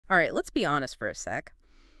All right, let's be honest for a sec.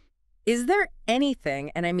 Is there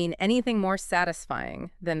anything, and I mean anything more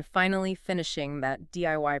satisfying than finally finishing that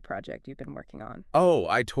DIY project you've been working on? Oh,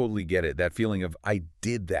 I totally get it. That feeling of I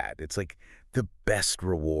did that. It's like the best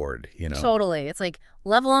reward, you know? Totally. It's like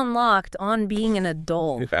level unlocked on being an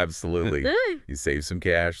adult. Absolutely. You save some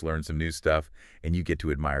cash, learn some new stuff, and you get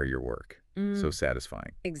to admire your work. So Mm,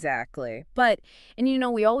 satisfying. exactly. But, and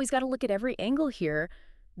we always got to look at every angle here.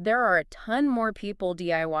 There are a ton more people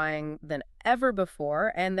DIYing than ever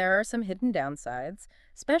before, and there are some hidden downsides,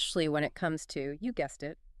 especially when it comes to, you guessed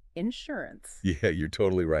it, insurance. Yeah, you're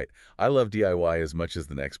totally right. I love DIY as much as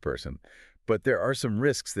the next person. But there are some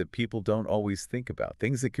risks that people don't always think about,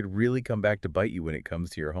 things that could really come back to bite you when it comes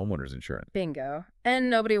to your homeowner's insurance. Bingo. And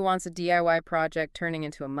nobody wants a DIY project turning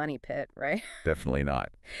into a money pit, right? Definitely not.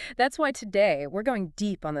 That's why today we're going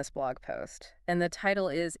deep on this blog post, and the title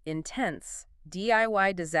is Intense: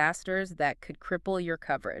 DIY Disasters That Could Cripple Your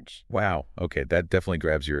Coverage. Wow. Okay, that definitely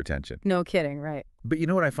grabs your attention. No kidding, right? But you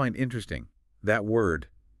know what I find interesting? That word,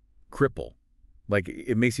 cripple. Like,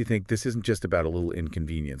 it makes you think this isn't just about a little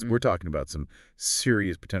inconvenience. We're talking about some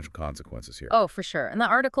serious potential consequences here. Oh, for sure. And the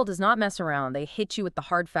article does not mess around. They hit you with the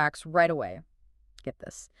hard facts right away. Get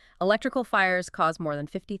this. Electrical fires cause more than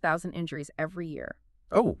 50,000 injuries every year.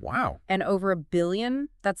 Oh, wow. And over $1 billion,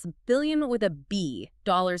 that's billion with a B,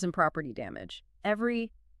 dollars in property damage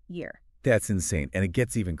every year. That's insane. And it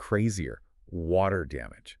gets even crazier. Water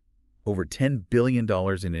damage. Over $10 billion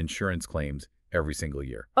in insurance claims every single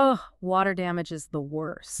year. Oh, water damage is the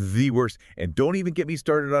worst. The worst. And don't even get me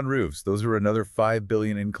started on roofs. Those are another $5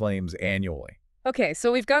 billion in claims annually. Okay,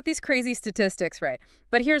 so we've got these crazy statistics, right?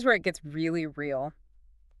 But here's where it gets really real.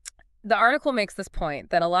 The article makes this point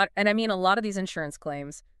that a lot, and I mean a lot of these insurance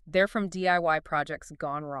claims, they're from DIY projects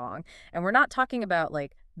gone wrong. And we're not talking about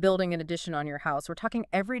like building an addition on your house. We're talking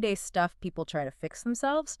everyday stuff people try to fix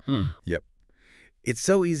themselves. Yep. It's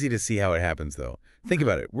so easy to see how it happens, though. Think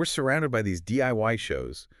about it. We're surrounded by these DIY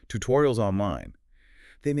shows, tutorials online.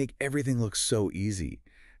 They make everything look so easy.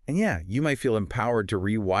 And yeah, you might feel empowered to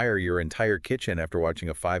rewire your entire kitchen after watching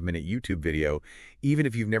a 5-minute YouTube video, even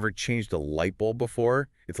if you've never changed a light bulb before.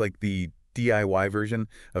 It's like the DIY version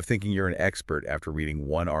of thinking you're an expert after reading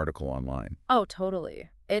one article online. Oh,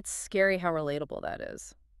 totally. It's scary how relatable that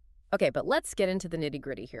is. Okay, but let's get into the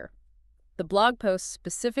nitty-gritty here. The blog post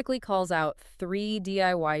specifically calls out 3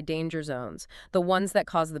 DIY danger zones, the ones that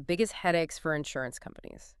cause the biggest headaches for insurance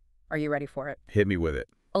companies. Are you ready for it? Hit me with it.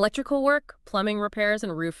 Electrical work, plumbing repairs,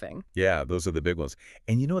 and roofing. Yeah, those are the big ones.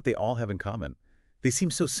 And you know what they all have in common? They seem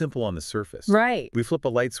so simple on the surface. Right. We flip a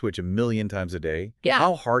light switch a million times a day. Yeah.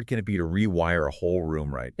 How hard can it be to rewire a whole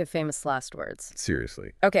room right? The famous last words.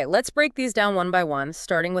 Seriously. Okay, let's break these down one by one,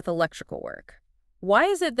 starting with electrical work. Why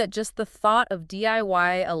is it that just the thought of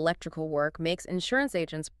DIY electrical work makes insurance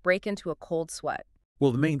agents break into a cold sweat?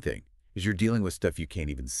 Well, the main thing is you're dealing with stuff you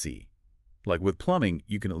can't even see. Like with plumbing,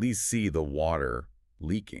 you can at least see the water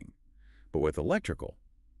leaking. But with electrical,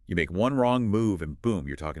 you make one wrong move and boom,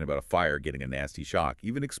 you're talking about a fire getting a nasty shock,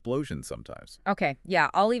 even explosions sometimes. Okay,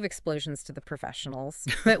 yeah, I'll leave explosions to the professionals.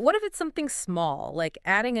 But what if it's something small, like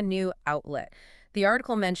adding a new outlet? The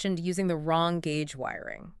article mentioned using the wrong gauge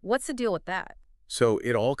wiring. What's the deal with that? So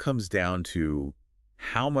it all comes down to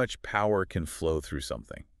how much power can flow through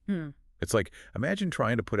something. Hmm. It's like, imagine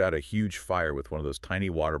trying to put out a huge fire with one of those tiny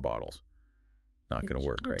water bottles. Not going to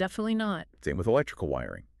work, right? Definitely not. Same with electrical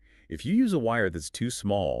wiring. If you use a wire that's too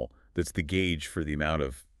small, that's the gauge for the amount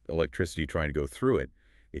of electricity trying to go through it,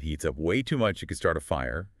 it heats up way too much, it could start a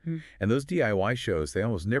fire. And those DIY shows, they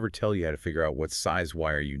almost never tell you how to figure out what size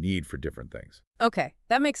wire you need for different things. Okay,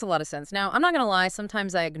 that makes a lot of sense. Now, I'm not going to lie,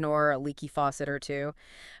 sometimes I ignore a leaky faucet or two.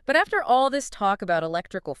 But after all this talk about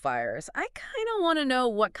electrical fires, I kind of want to know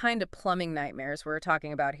what kind of plumbing nightmares we're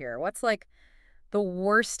talking about here. What's like the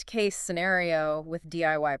worst case scenario with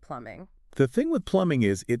DIY plumbing? The thing with plumbing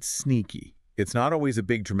is it's sneaky. It's not always a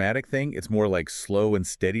big dramatic thing. It's more like slow and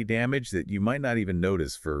steady damage that you might not even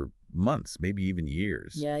notice for months, maybe even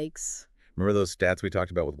years. Yikes. Remember those stats we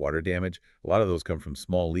talked about with water damage? A lot of those come from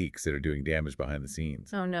small leaks that are doing damage behind the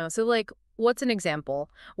scenes. Oh no. So like, what's an example?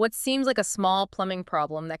 What seems like a small plumbing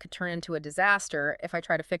problem that could turn into a disaster if I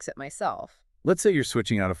try to fix it myself? Let's say you're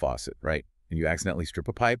switching out a faucet, right? And you accidentally strip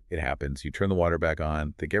a pipe. It happens. You turn the water back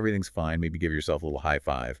on, think everything's fine, maybe give yourself a little high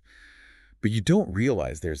five. But you don't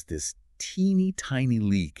realize there's this teeny tiny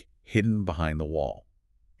leak hidden behind the wall.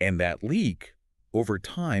 And that leak, over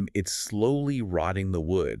time, it's slowly rotting the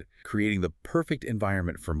wood, creating the perfect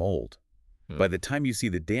environment for mold. By the time you see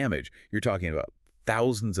the damage, you're talking about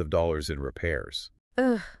thousands of dollars in repairs.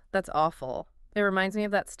 Ugh, that's awful. It reminds me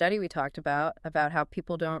of that study we talked about how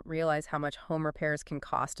people don't realize how much home repairs can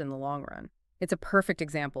cost in the long run. It's a perfect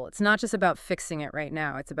example. It's not just about fixing it right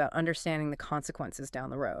now, it's about understanding the consequences down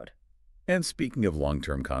the road. And speaking of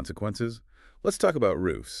long-term consequences, let's talk about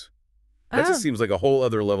roofs. That just Oh, seems like a whole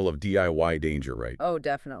other level of DIY danger, right? oh,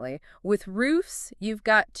 definitely. With roofs, you've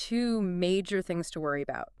got two major things to worry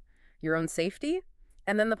about: your own safety,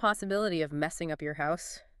 and then the possibility of messing up your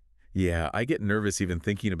house. Yeah, I get nervous even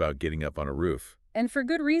thinking about getting up on a roof. And for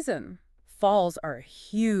good reason. Falls are a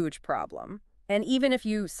huge problem. And even if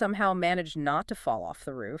you somehow manage not to fall off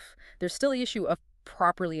the roof, there's still the issue of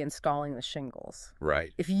properly installing the shingles.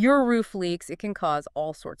 Right. If your roof leaks, it can cause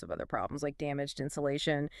all sorts of other problems like damaged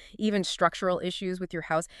insulation, even structural issues with your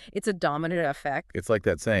house. It's a dominant effect. It's like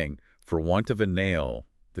that saying, for want of a nail,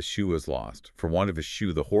 the shoe was lost. For want of a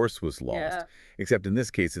shoe, the horse was lost. Yeah. Except in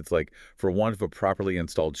this case, it's like, for want of a properly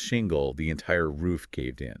installed shingle, the entire roof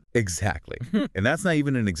caved in. Exactly. And that's not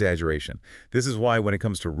even an exaggeration. This is why when it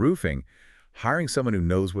comes to roofing, hiring someone who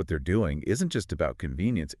knows what they're doing isn't just about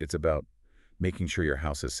convenience, it's about making sure your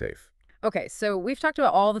house is safe. Okay, so we've talked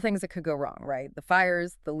about all the things that could go wrong, right? The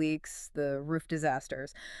fires, the leaks, the roof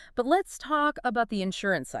disasters. But let's talk about the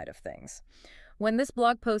insurance side of things. When this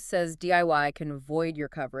blog post says DIY can void your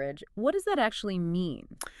coverage, what does that actually mean?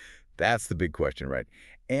 That's the big question, right?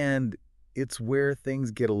 And it's where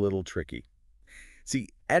things get a little tricky. See,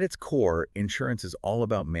 at its core, insurance is all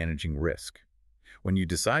about managing risk. When you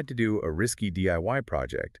decide to do a risky DIY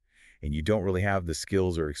project and you don't really have the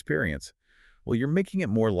skills or experience, well, you're making it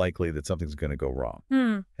more likely that something's going to go wrong.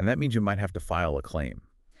 Hmm. And that means you might have to file a claim.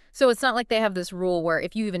 So it's not like they have this rule where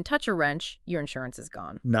if you even touch a wrench, your insurance is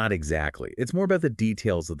gone. Not exactly. It's more about the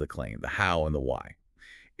details of the claim, the how and the why.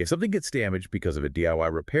 If something gets damaged because of a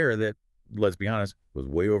DIY repair that, let's be honest, was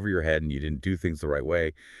way over your head and you didn't do things the right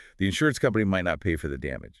way, the insurance company might not pay for the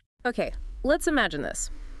damage. Okay, let's imagine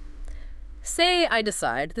this. Say I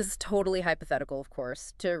decide, this is totally hypothetical, of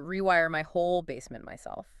course, to rewire my whole basement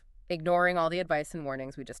myself, ignoring all the advice and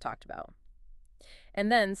warnings we just talked about.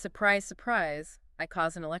 And then, surprise, surprise, I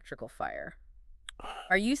cause an electrical fire.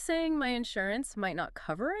 Are you saying my insurance might not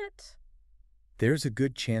cover it? There's a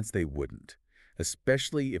good chance they wouldn't,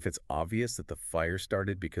 especially if it's obvious that the fire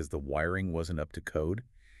started because the wiring wasn't up to code.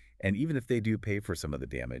 And even if they do pay for some of the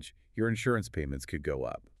damage, your insurance payments could go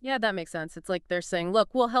up. Yeah, that makes sense. It's like they're saying,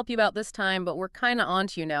 look, we'll help you out this time, but we're kind of on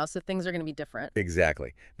to you now, so things are going to be different.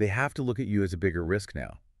 Exactly. They have to look at you as a bigger risk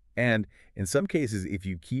now. And in some cases, if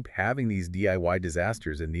you keep having these DIY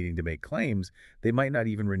disasters and needing to make claims, they might not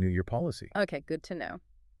even renew your policy. Okay, good to know.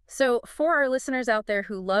 So, for our listeners out there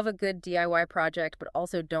who love a good DIY project but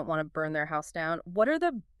also don't want to burn their house down, what are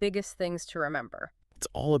the biggest things to remember? It's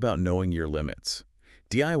all about knowing your limits.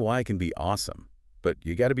 DIY can be awesome, but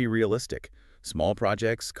you got to be realistic. Small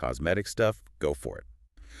projects, cosmetic stuff, go for it.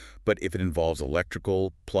 But if it involves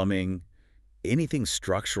electrical, plumbing, anything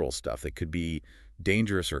structural stuff that could be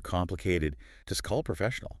dangerous or complicated, just call a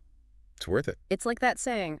professional. It's worth it. It's like that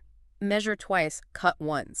saying, measure twice, cut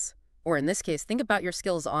once. Or in this case, think about your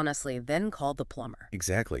skills honestly, then call the plumber.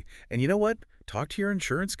 Exactly. And you know what? Talk to your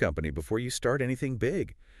insurance company before you start anything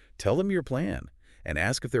big. Tell them your plan and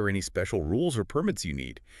ask if there are any special rules or permits you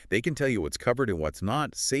need. They can tell you what's covered and what's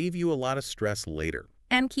not, save you a lot of stress later.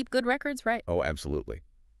 And keep good records, right? Oh, absolutely.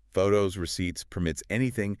 Photos, receipts, permits,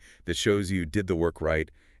 anything that shows you did the work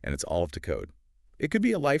right and it's all up to code. It could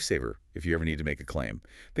be a lifesaver if you ever need to make a claim.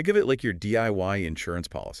 Think of it like your DIY insurance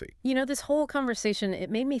policy. You know, this whole conversation,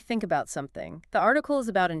 it made me think about something. The article is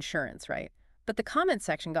about insurance, right? But the comment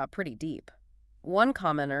section got pretty deep. One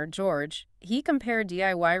commenter, George, he compared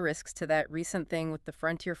DIY risks to that recent thing with the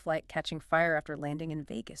Frontier flight catching fire after landing in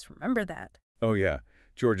Vegas. Remember that? Oh, yeah.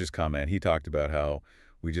 George's comment, he talked about how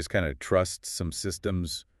we just kind of trust some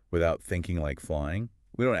systems without thinking like flying.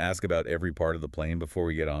 We don't ask about every part of the plane before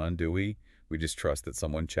we get on, do we? We just trust that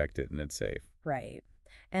someone checked it and it's safe. Right.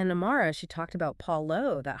 And Amara, she talked about Paul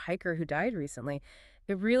Lowe, that hiker who died recently.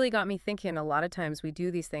 It really got me thinking a lot of times we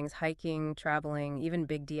do these things, hiking, traveling, even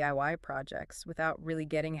big DIY projects, without really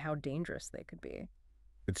getting how dangerous they could be.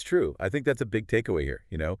 It's true. I think that's a big takeaway here,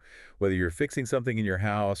 Whether you're fixing something in your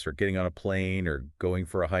house or getting on a plane or going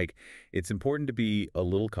for a hike, it's important to be a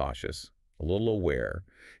little cautious, a little aware.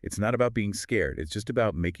 It's not about being scared. It's just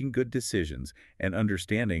about making good decisions and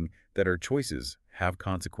understanding that our choices have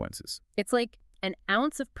consequences. It's like an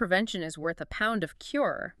ounce of prevention is worth a pound of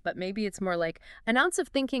cure, but maybe it's more like an ounce of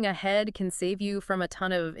thinking ahead can save you from a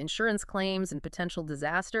ton of insurance claims and potential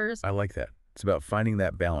disasters. I like that. It's about finding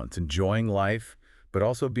that balance, enjoying life, but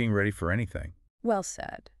also being ready for anything. Well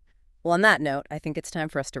said. Well, on that note, I think it's time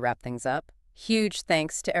for us to wrap things up. Huge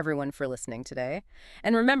thanks to everyone for listening today.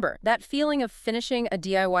 And remember, that feeling of finishing a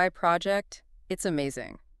DIY project, it's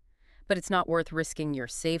amazing. But it's not worth risking your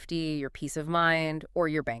safety, your peace of mind, or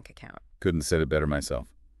your bank account. Couldn't have said it better myself.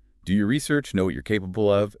 Do your research, know what you're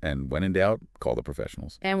capable of, and when in doubt, call the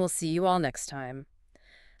professionals. And we'll see you all next time.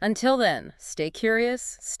 Until then, stay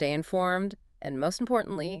curious, stay informed, and most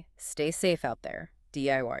importantly, stay safe out there,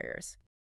 DIYers.